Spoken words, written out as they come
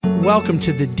Welcome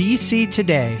to the DC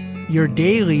Today, your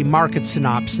daily market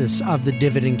synopsis of the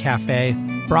Dividend Cafe,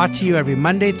 brought to you every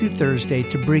Monday through Thursday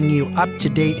to bring you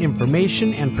up-to-date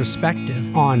information and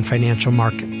perspective on financial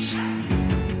markets.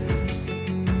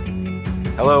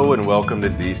 Hello and welcome to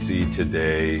DC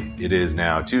Today. It is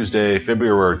now Tuesday,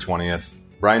 February 20th.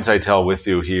 Brian Seitel with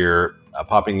you here,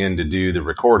 popping in to do the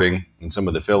recording and some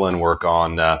of the fill-in work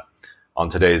on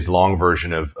today's long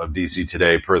version of DC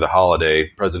Today per the holiday,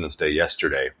 President's Day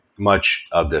yesterday. Much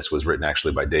of this was written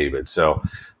actually by David.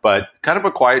 But kind of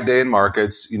a quiet day in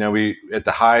markets. You know, we at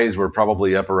the highs we're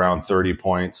probably up around 30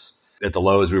 points. At the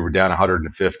lows we were down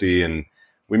 150, and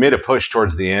we made a push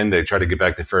towards the end to try to get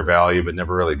back to fair value, but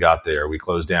never really got there. We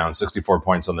closed down 64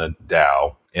 points on the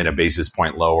Dow and a basis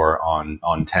point lower on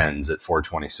tens at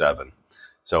 427.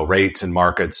 So rates and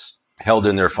markets held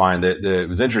in there fine. It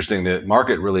was interesting that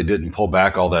market really didn't pull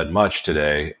back all that much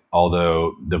today,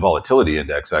 although the volatility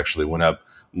index actually went up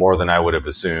more than I would have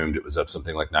assumed. It was up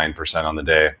something like 9% on the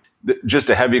day. Just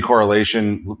a heavy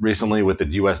correlation recently with the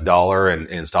US dollar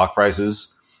and stock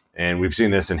prices. And we've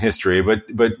seen this in history, but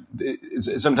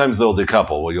sometimes they'll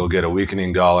decouple. Well, you'll get a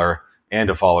weakening dollar and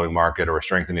a following market, or a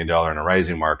strengthening dollar and a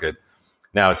rising market.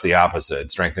 Now it's the opposite.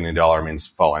 Strengthening dollar means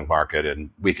falling market,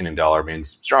 and weakening dollar means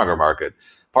stronger market.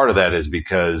 Part of that is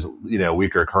because, you know,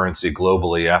 weaker currency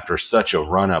globally after such a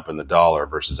run up in the dollar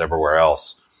versus everywhere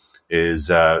else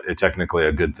is technically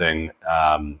a good thing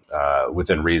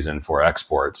within reason for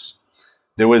exports.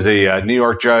 There was a New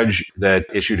York judge that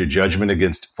issued a judgment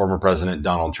against former President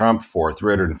Donald Trump for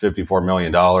 $354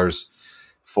 million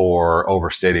for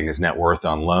overstating his net worth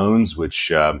on loans, which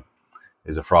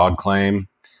is a fraud claim.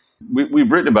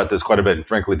 We've written about this quite a bit, and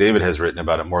frankly, David has written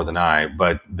about it more than I,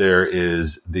 but there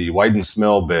is the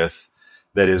Wyden-Smith BIF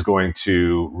that is going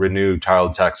to renew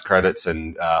child tax credits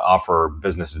and offer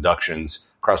business deductions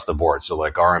across the board. So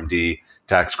like RMD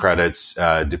tax credits,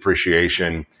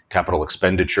 depreciation, capital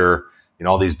expenditure, and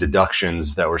all these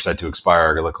deductions that were set to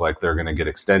expire look like they're going to get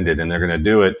extended, and they're going to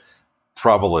do it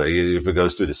probably if it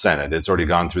goes through the Senate. It's already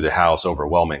gone through the House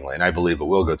overwhelmingly, and I believe it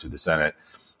will go through the Senate,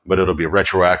 but it'll be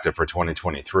retroactive for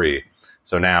 2023.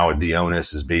 So now the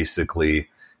onus is basically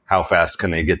how fast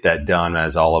can they get that done,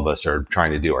 as all of us are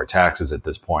trying to do our taxes at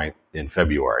this point in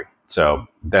February. So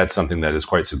that's something that is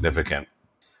quite significant.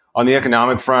 On the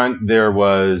economic front, there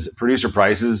was producer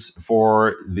prices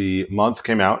for the month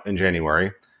came out in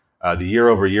January. The year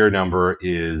over year number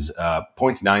is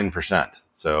 0.9%.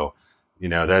 So, you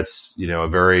know, that's, you know, a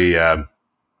very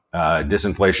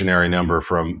disinflationary number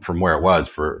from where it was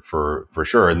for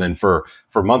sure. And then for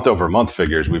month over month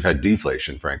figures, we've had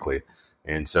deflation, frankly.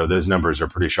 And so those numbers are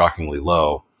pretty shockingly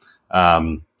low.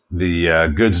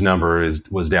 The goods number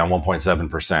was down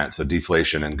 1.7%. So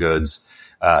deflation in goods.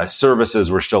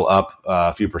 Services were still up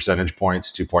a few percentage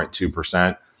points,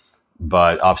 2.2%,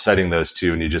 but offsetting those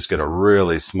two, and you just get a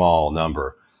really small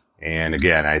number. And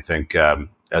again, I think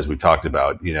as we talked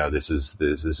about, you know, this is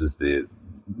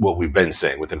what we've been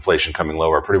saying with inflation coming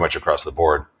lower pretty much across the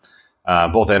board.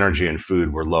 Both energy and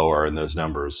food were lower in those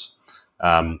numbers.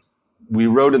 We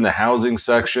wrote in the housing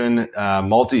section,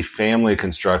 multifamily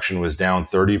construction was down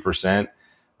 30%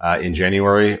 in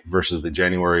January versus the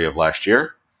January of last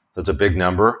year. So it's a big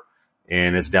number,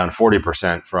 and it's down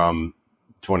 40% from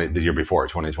the year before,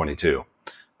 2022.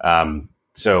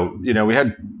 So, you know, we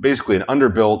had basically an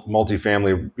underbuilt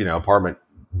multifamily, you know, apartment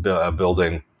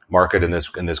building market in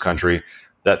this country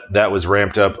that was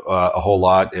ramped up a whole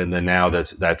lot, and then now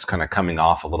that's kind of coming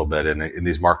off a little bit, and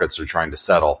these markets are trying to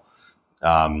settle.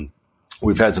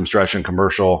 We've had some stretch in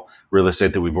commercial real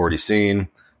estate that we've already seen,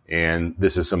 and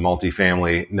this is some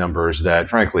multifamily numbers that,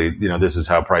 frankly, you know, this is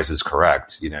how prices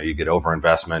correct. You know, you get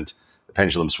overinvestment, the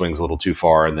pendulum swings a little too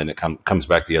far, and then it comes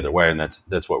back the other way, and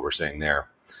that's what we're seeing there.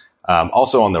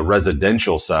 Also on the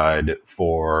residential side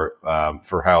for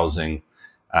housing,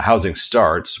 housing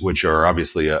starts, which are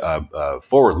obviously a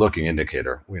forward-looking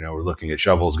indicator. You know, we're looking at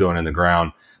shovels going in the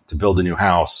ground to build a new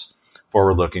house.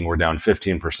 Forward-looking, we're down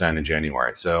 15% in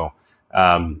January. So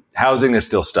housing is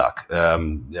still stuck.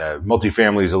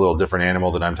 Multifamily is a little different animal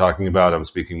that I'm talking about. I'm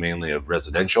speaking mainly of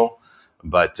residential,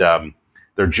 but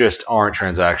there just aren't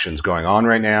transactions going on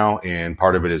right now. And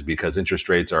part of it is because interest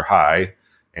rates are high.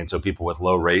 And so people with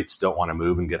low rates don't want to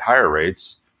move and get higher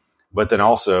rates. But then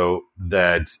also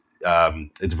that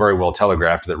it's very well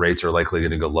telegraphed that rates are likely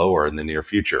going to go lower in the near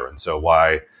future. And so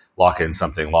why lock in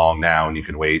something long now, and you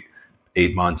can wait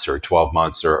 8 months or 12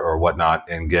 months or whatnot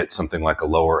and get something like a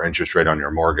lower interest rate on your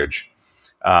mortgage.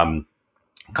 A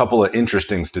couple of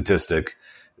interesting statistic.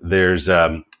 There's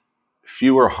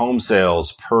fewer home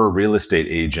sales per real estate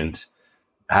agent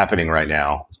happening right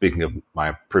now. Speaking of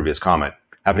my previous comment,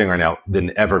 happening right now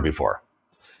than ever before.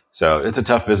 So it's a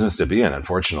tough business to be in,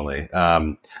 unfortunately.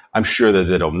 I'm sure that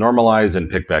it'll normalize and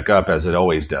pick back up as it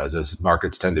always does, as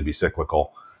markets tend to be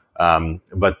cyclical.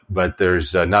 But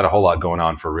there's not a whole lot going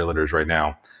on for realtors right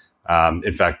now.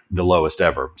 In fact, the lowest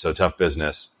ever. So tough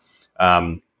business.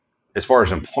 As far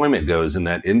as employment goes in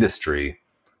that industry,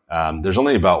 there's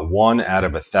only about 1 out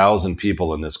of 1,000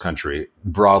 people in this country,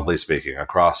 broadly speaking,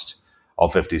 across all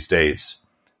 50 states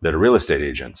that are real estate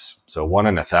agents. So 1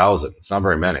 in 1,000. It's not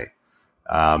very many.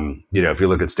 If you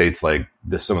look at states like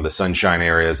some of the sunshine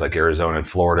areas like Arizona and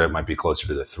Florida, it might be closer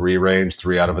to the 3 range,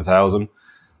 3 out of 1,000.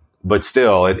 But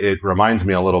still, it reminds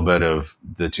me a little bit of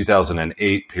the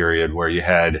 2008 period where you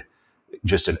had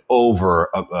just an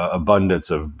abundance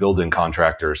of building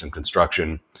contractors and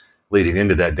construction leading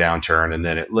into that downturn. And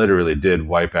then it literally did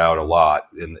wipe out a lot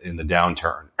in the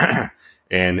downturn.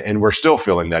 and we're still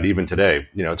feeling that even today.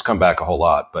 It's come back a whole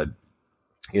lot, but,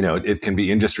 it can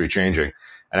be industry changing.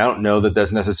 And I don't know that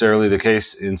that's necessarily the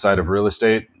case inside of real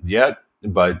estate yet,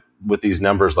 but with these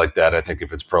numbers like that, I think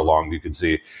if it's prolonged, you could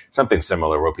see something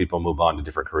similar where people move on to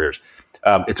different careers.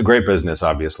 It's a great business,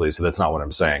 obviously, so that's not what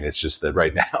I'm saying. It's just that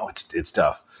right now it's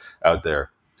tough out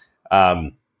there.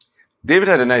 David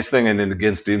had a nice thing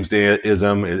against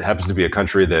doomsdayism. It happens to be a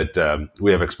country that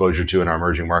we have exposure to in our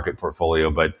emerging market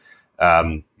portfolio, but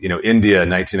India in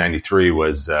 1993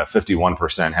 was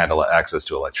 51% had access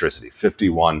to electricity,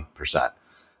 51%.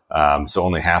 So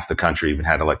only half the country even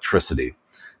had electricity.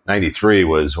 93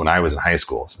 was when I was in high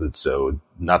school. So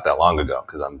not that long ago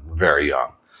because I'm very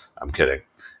young. I'm kidding.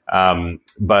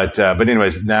 But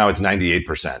anyways, now it's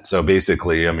 98%. So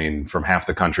basically, from half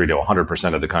the country to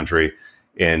 100% of the country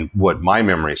in what my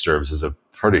memory serves as a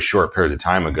pretty short period of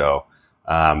time ago,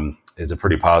 is a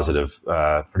pretty positive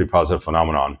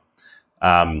phenomenon.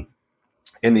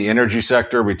 In the energy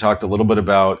sector, we talked a little bit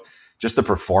about just the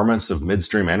performance of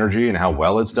midstream energy and how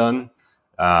well it's done.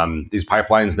 These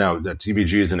pipelines now,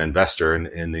 TPG is an investor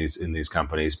in these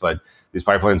companies, but these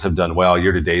pipelines have done well.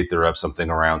 Year to date, they're up something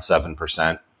around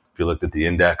 7%. If you looked at the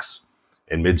index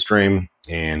in midstream,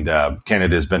 and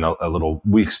Canada has been a little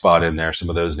weak spot in there, some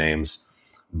of those names,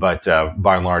 but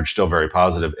by and large, still very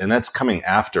positive. And that's coming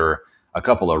after a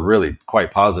couple of really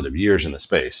quite positive years in the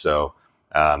space. So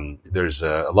there's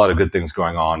a lot of good things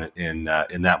going on in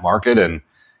that market. And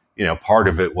part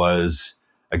of it was,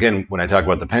 again, when I talk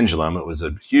about the pendulum, it was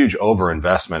a huge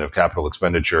overinvestment of capital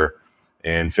expenditure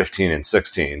in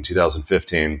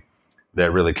 2015,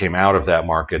 that really came out of that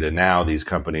market. And now these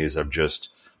companies have just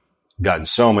gotten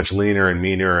so much leaner and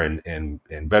meaner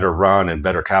and better run and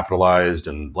better capitalized,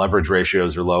 and leverage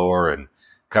ratios are lower and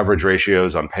coverage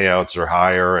ratios on payouts are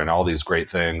higher and all these great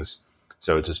things.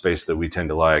 So it's a space that we tend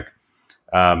to like.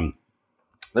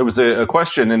 There was a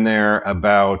question in there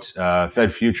about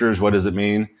Fed futures. What does it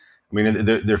mean?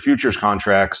 They're futures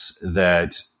contracts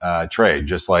that trade,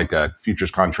 just like a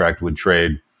futures contract would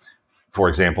trade, for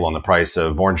example, on the price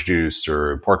of orange juice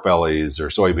or pork bellies or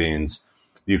soybeans.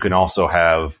 You can also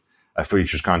have a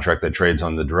futures contract that trades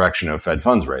on the direction of Fed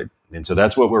funds rate. And so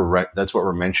that's what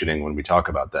we're mentioning when we talk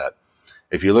about that.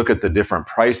 If you look at the different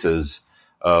prices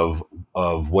of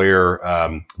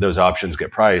where those options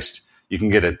get priced, you can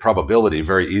get a probability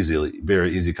very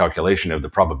easy calculation of the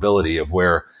probability of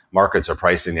where markets are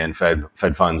pricing in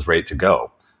Fed funds rate to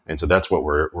go. And so that's what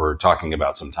we're talking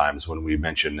about sometimes when we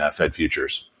mention Fed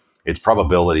futures. It's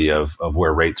probability of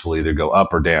where rates will either go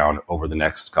up or down over the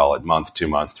next, call it month, 2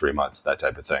 months, 3 months, that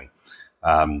type of thing.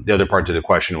 The other part to the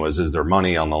question was, is there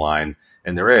money on the line?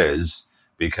 And there is,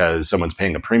 because someone's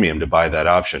paying a premium to buy that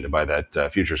option, to buy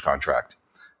that futures contract.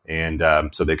 And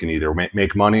so they can either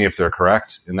make money if they're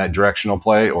correct in that directional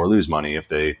play, or lose money if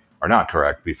they are not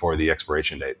correct before the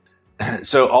expiration date.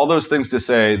 So all those things to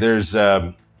say, there's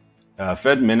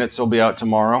Fed minutes will be out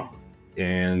tomorrow,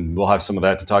 and we'll have some of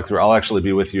that to talk through. I'll actually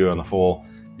be with you on the full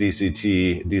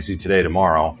DC Today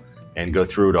tomorrow and go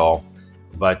through it all.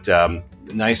 But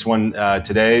nice one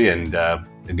today. And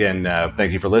again,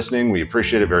 thank you for listening. We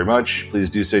appreciate it very much. Please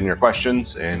do send your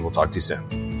questions, and we'll talk to you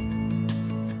soon.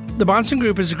 The Bahnsen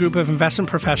Group is a group of investment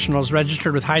professionals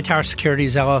registered with Hightower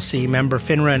Securities, LLC, member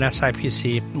FINRA and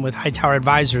SIPC, and with Hightower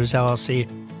Advisors, LLC,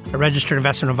 a registered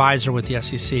investment advisor with the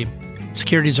SEC.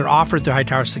 Securities are offered through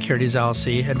Hightower Securities,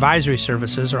 LLC. Advisory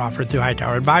services are offered through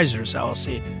Hightower Advisors,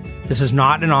 LLC. This is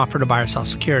not an offer to buy or sell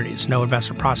securities. No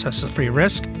investment process is free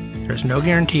risk. There is no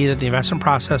guarantee that the investment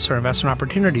process or investment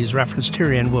opportunities referenced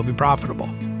herein will be profitable.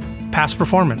 Past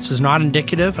performance is not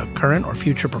indicative of current or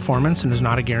future performance and is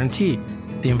not a guarantee.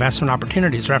 The investment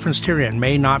opportunities referenced herein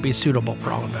may not be suitable for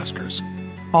all investors.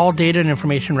 All data and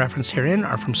information referenced herein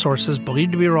are from sources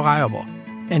believed to be reliable.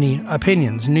 Any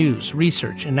opinions, news,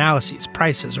 research, analyses,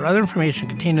 prices, or other information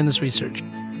contained in this research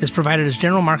is provided as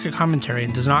general market commentary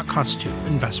and does not constitute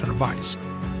investment advice.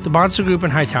 The Bahnsen Group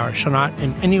and Hightower shall not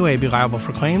in any way be liable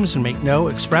for claims and make no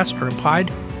express or implied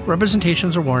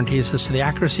representations or warranties as to the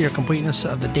accuracy or completeness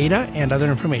of the data and other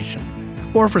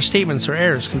information, or for statements or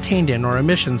errors contained in or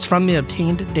omissions from the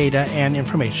obtained data and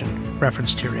information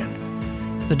referenced herein.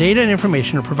 The data and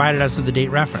information are provided as of the date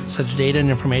referenced. Such data and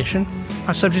information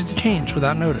are subject to change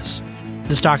without notice.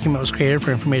 This document was created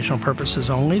for informational purposes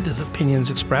only. The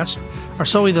opinions expressed are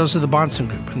solely those of the Bahnsen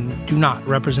Group and do not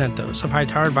represent those of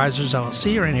Hightower Advisors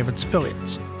LLC or any of its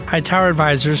affiliates. Hightower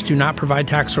Advisors do not provide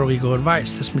tax or legal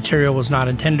advice. This material was not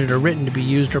intended or written to be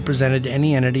used or presented to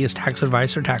any entity as tax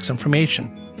advice or tax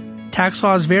information. Tax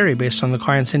laws vary based on the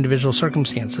client's individual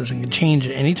circumstances and can change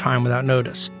at any time without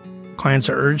notice. Clients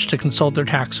are urged to consult their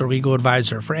tax or legal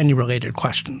advisor for any related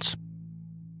questions.